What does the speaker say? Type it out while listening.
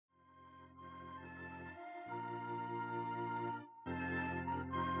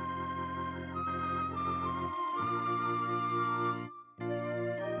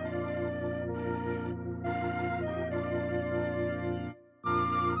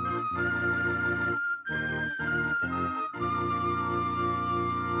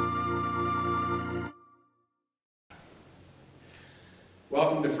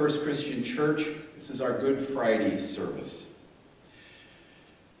Welcome to First Christian Church. This is our Good Friday service.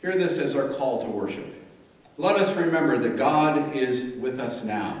 Hear this as our call to worship. Let us remember that God is with us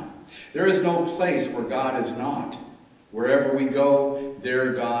now. There is no place where God is not. Wherever we go,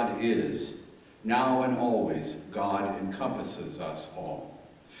 there God is. Now and always, God encompasses us all.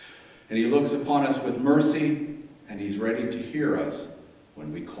 And he looks upon us with mercy, and he's ready to hear us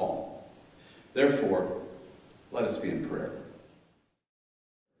when we call. Therefore, let us be in prayer.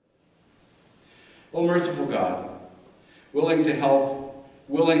 O merciful God, willing to help,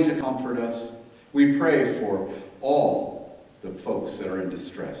 willing to comfort us, we pray for all the folks that are in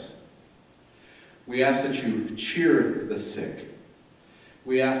distress. We ask that you cheer the sick.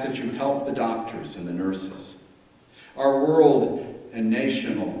 We ask that you help the doctors and the nurses, our world and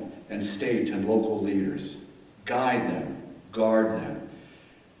national and state and local leaders. Guide them, guard them.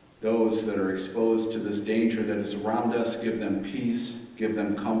 Those that are exposed to this danger that is around us, give them peace, give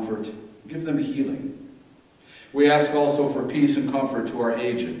them comfort, give them healing. We ask also for peace and comfort to our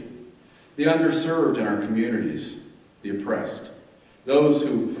aged, the underserved in our communities, the oppressed, those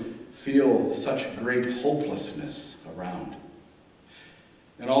who feel such great hopelessness around.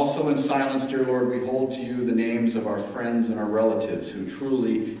 And also in silence, dear Lord, we hold to you the names of our friends and our relatives who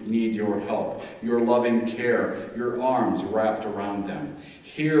truly need your help, your loving care, your arms wrapped around them.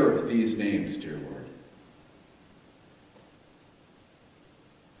 Hear these names, dear Lord.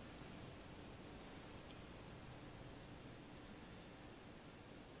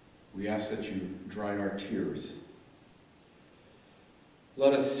 We ask that you dry our tears.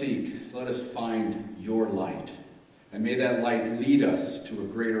 Let us seek, let us find your light. And may that light lead us to a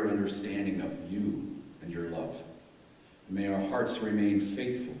greater understanding of you and your love. And may our hearts remain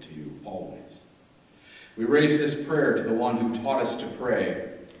faithful to you always. We raise this prayer to the one who taught us to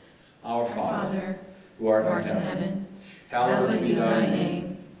pray. Our Father, who art in heaven, hallowed be thy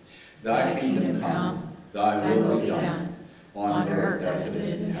name. Thy kingdom come, thy will be done, on earth as it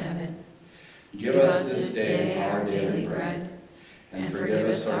is in heaven. Give us this day our daily bread, and forgive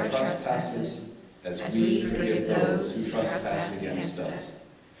us our trespasses, as we forgive those who trespass against us.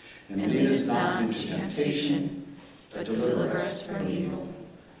 And lead us not into temptation, but deliver us from evil.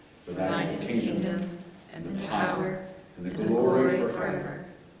 For thine is the kingdom, and the power, and the glory forever.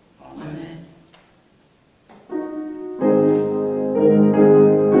 Amen.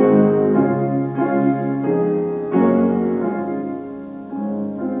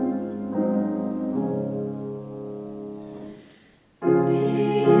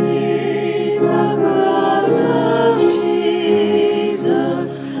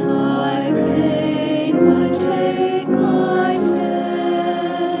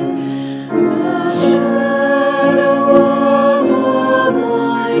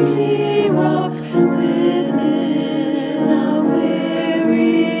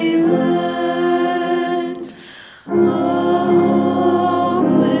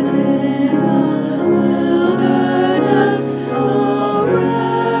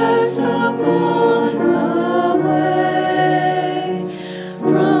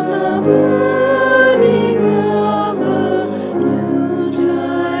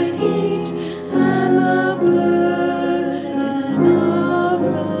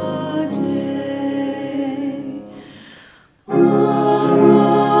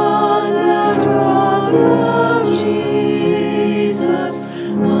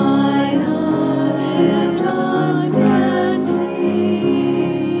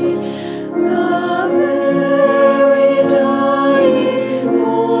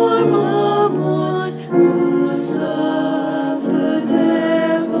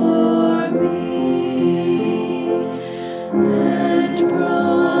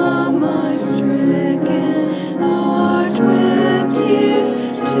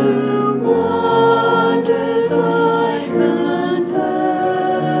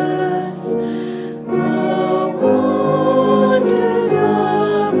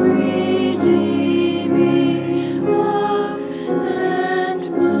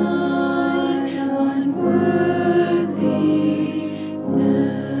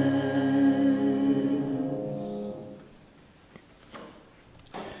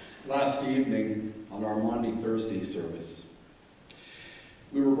 Last evening, on our Maundy Thursday service,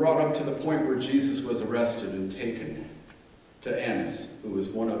 we were brought up to the point where Jesus was arrested and taken to Annas, who was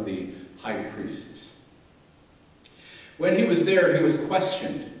one of the high priests. When he was there, he was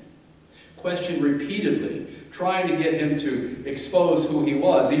questioned repeatedly, trying to get him to expose who he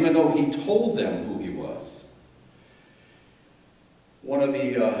was, even though he told them who he was. One of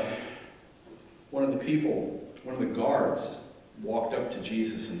the guards walked up to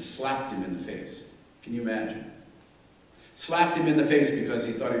Jesus and slapped him in the face. Can you imagine? slapped him in the face because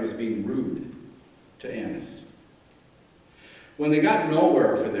he thought he was being rude to Annas. When they got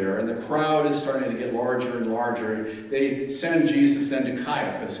nowhere for there, and the crowd is starting to get larger and larger, they send Jesus then to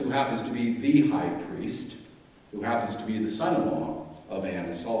Caiaphas, who happens to be the high priest, who happens to be the son-in-law of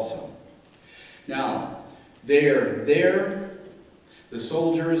Annas also. Now, they are there. The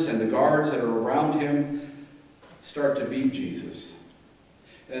soldiers and the guards that are around him start to beat Jesus.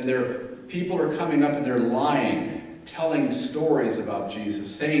 And people are coming up and they're lying, telling stories about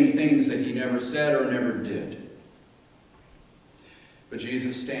Jesus, saying things that he never said or never did. But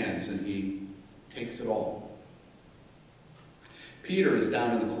Jesus stands and he takes it all. Peter is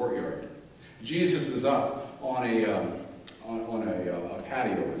down in the courtyard. Jesus is up on a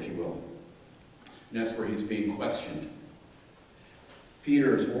patio, if you will. And that's where he's being questioned.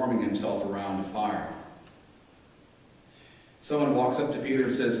 Peter is warming himself around a fire. Someone walks up to Peter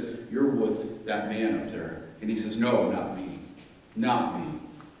and says, "You're with that man up there." And he says, "No, not me. Not me."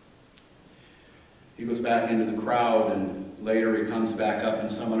 He goes back into the crowd, and later he comes back up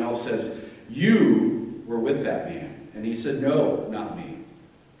and someone else says, "You were with that man." And he said, "No, not me.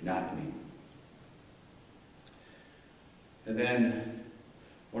 Not me." And then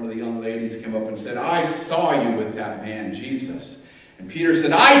one of the young ladies came up and said, "I saw you with that man, Jesus." And Peter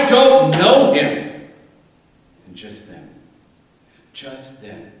said, "I don't know him." And just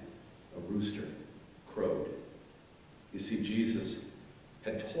then, a rooster crowed. You see, Jesus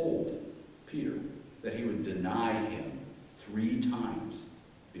had told Peter that he would deny him 3 times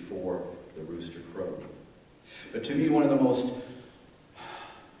before the rooster crowed. But to me, one of the most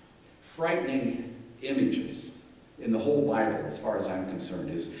frightening images in the whole Bible, as far as I'm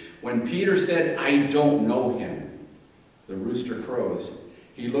concerned, is when Peter said, "I don't know him," the rooster crows.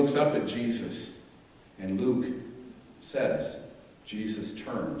 He looks up at Jesus, and Luke says, Jesus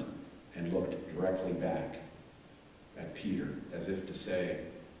turned and looked directly back at Peter, as if to say,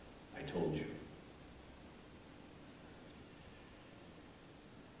 "I told you."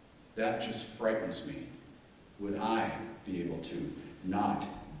 That just frightens me. Would I be able to not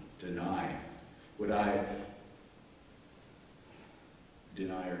deny? Would I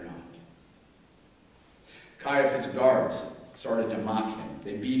deny or not? Caiaphas' guards started to mock him.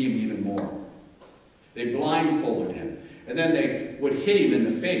 They beat him even more. They blindfolded him. And then they would hit him in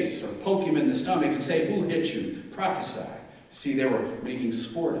the face or poke him in the stomach and say, "Who hit you? Prophesy." See, they were making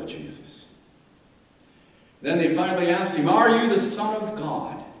sport of Jesus. Then they finally asked him, "Are you the Son of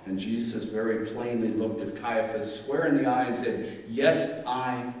God?" And Jesus very plainly looked at Caiaphas square in the eye and said, "Yes,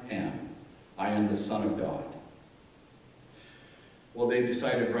 I am. I am the Son of God." Well, they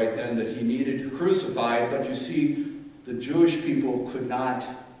decided right then that he needed crucified, but you see, the Jewish people could not,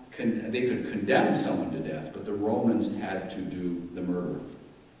 they could condemn someone to death, but the Romans had to do the murder.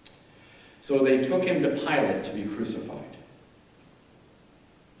 So they took him to Pilate to be crucified.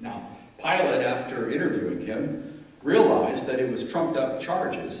 Now, Pilate, after interviewing him, realized that it was trumped up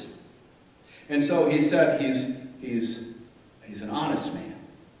charges. And so he said he's an honest man.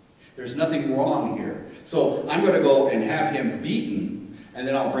 There's nothing wrong here. So I'm going to go and have him beaten, and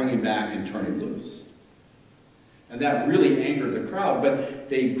then I'll bring him back and turn him loose. And that really angered the crowd, but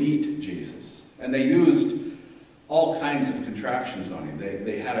they beat Jesus. And they used all kinds of contraptions on him.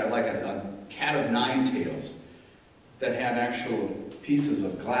 They had a cat of 9 tails that had actual pieces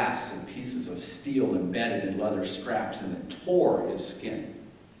of glass and pieces of steel embedded in leather straps, and it tore his skin.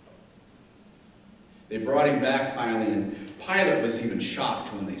 They brought him back finally, and Pilate was even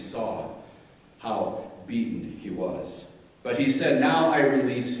shocked when they saw how beaten he was. But he said, "Now I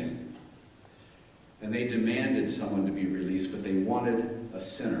release him." And they demanded someone to be released, but they wanted a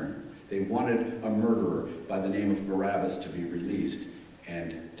sinner. They wanted a murderer by the name of Barabbas to be released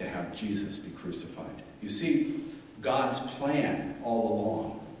and to have Jesus be crucified. You see, God's plan all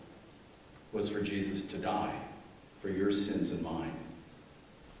along was for Jesus to die for your sins and mine.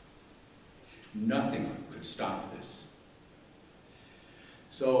 Nothing could stop this.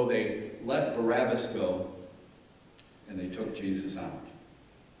 So they let Barabbas go, and they took Jesus out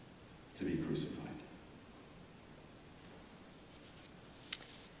to be crucified.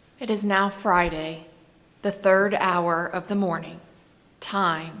 It is now Friday, the 3rd hour of the morning,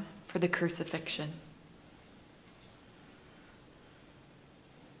 time for the crucifixion.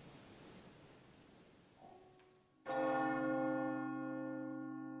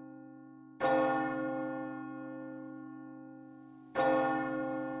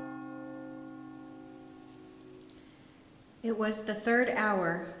 It was the 3rd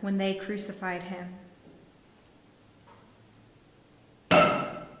hour when they crucified him.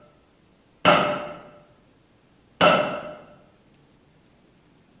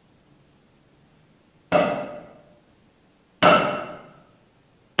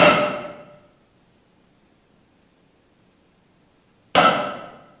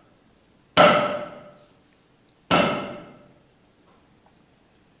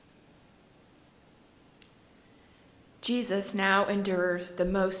 Jesus now endures the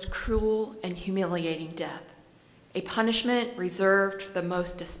most cruel and humiliating death, a punishment reserved for the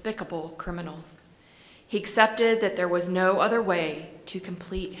most despicable criminals. He accepted that there was no other way to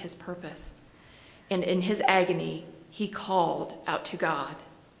complete his purpose, and in his agony, he called out to God,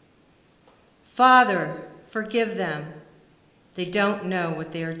 "Father, forgive them. They don't know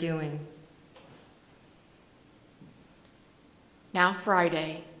what they are doing." Now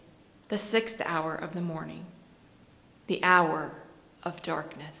Friday, the 6th hour of the morning, the hour of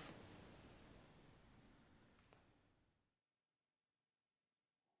darkness.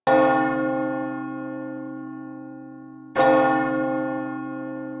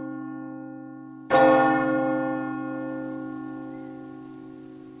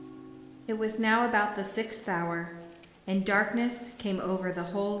 It was now about the 6th hour, and darkness came over the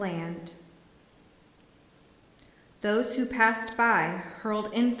whole land. Those who passed by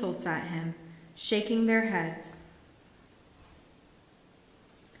hurled insults at him, shaking their heads.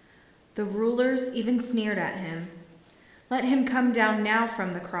 The rulers even sneered at him. "Let him come down now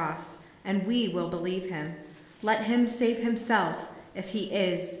from the cross, and we will believe him. Let him save himself if he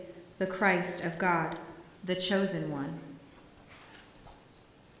is the Christ of God, the chosen one."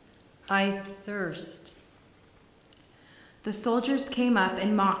 "I thirst." The soldiers came up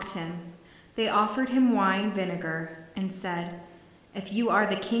and mocked him. They offered him wine vinegar and said, "If you are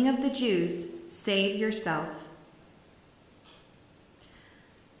the king of the Jews, save yourself."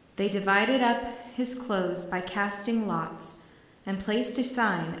 They divided up his clothes by casting lots and placed a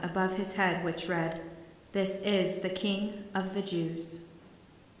sign above his head which read, "This is the King of the Jews."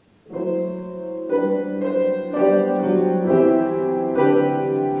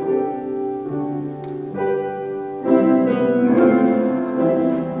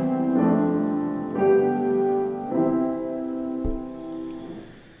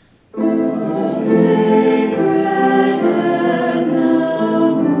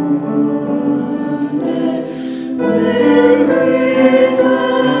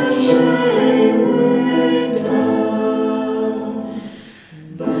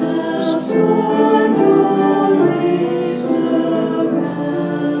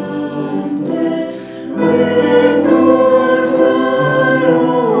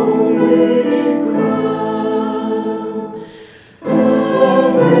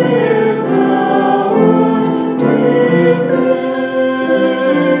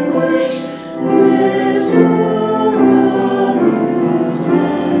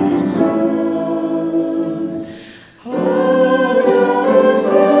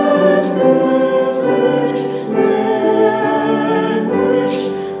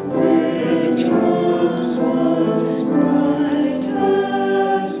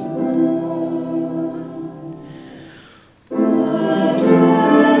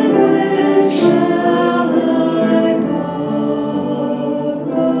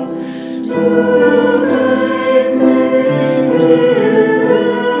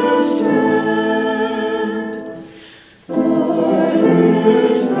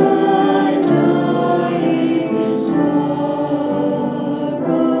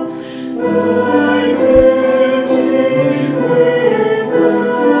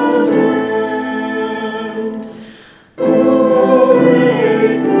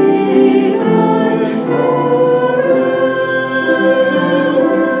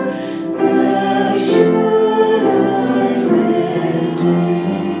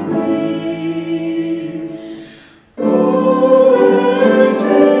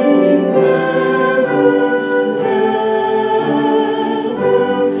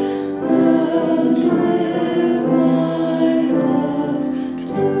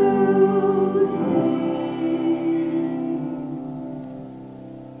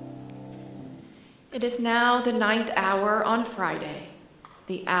 It is now the 9th hour on Friday,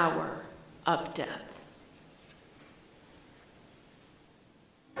 the hour of death.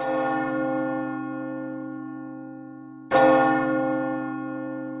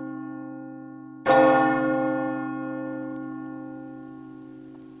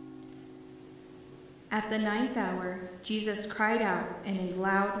 At the 9th hour, Jesus cried out in a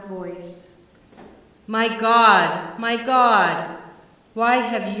loud voice, my God, why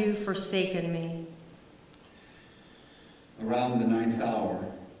have you forsaken me?" Around the 9th hour,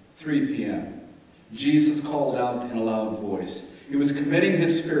 3 p.m., Jesus called out in a loud voice. He was committing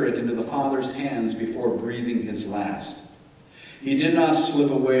his spirit into the Father's hands before breathing his last. He did not slip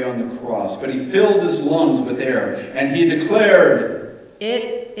away on the cross, but he filled his lungs with air, and he declared,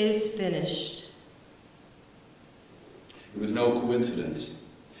 "It is finished." It was no coincidence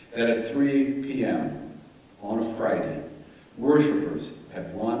that at 3 p.m. on a Friday, worshipers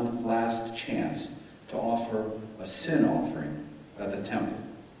had one last chance to offer a sin offering at the temple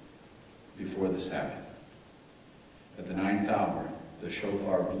before the Sabbath. At the 9th hour, the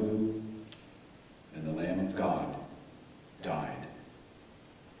shofar blew, and the Lamb of God died.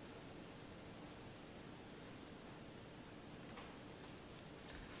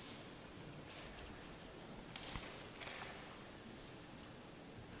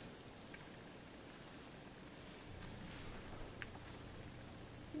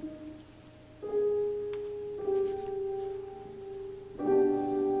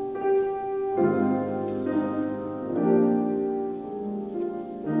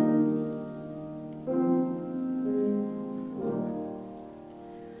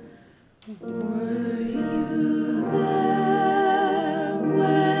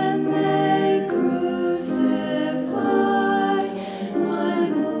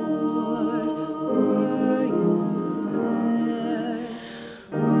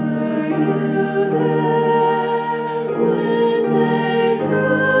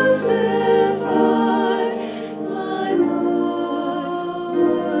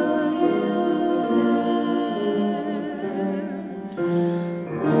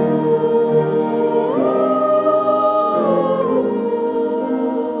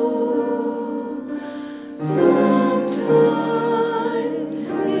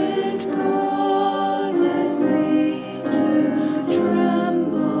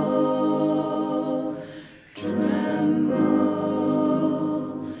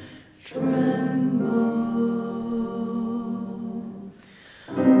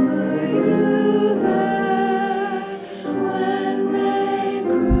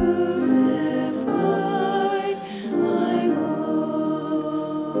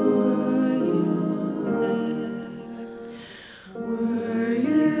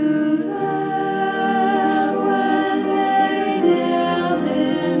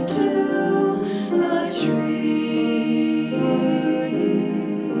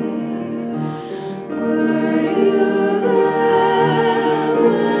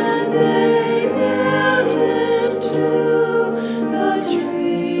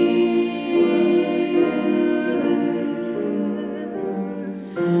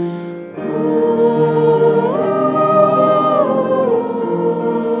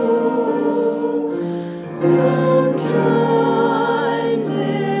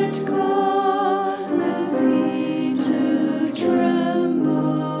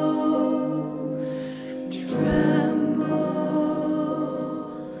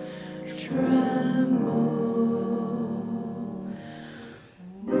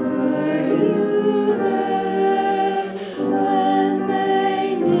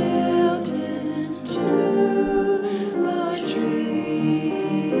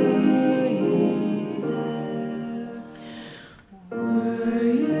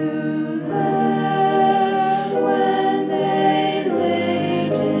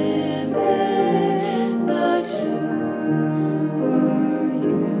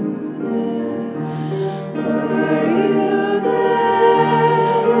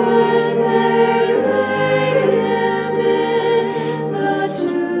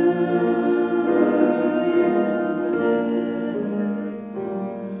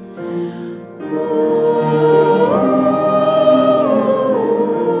 Oh.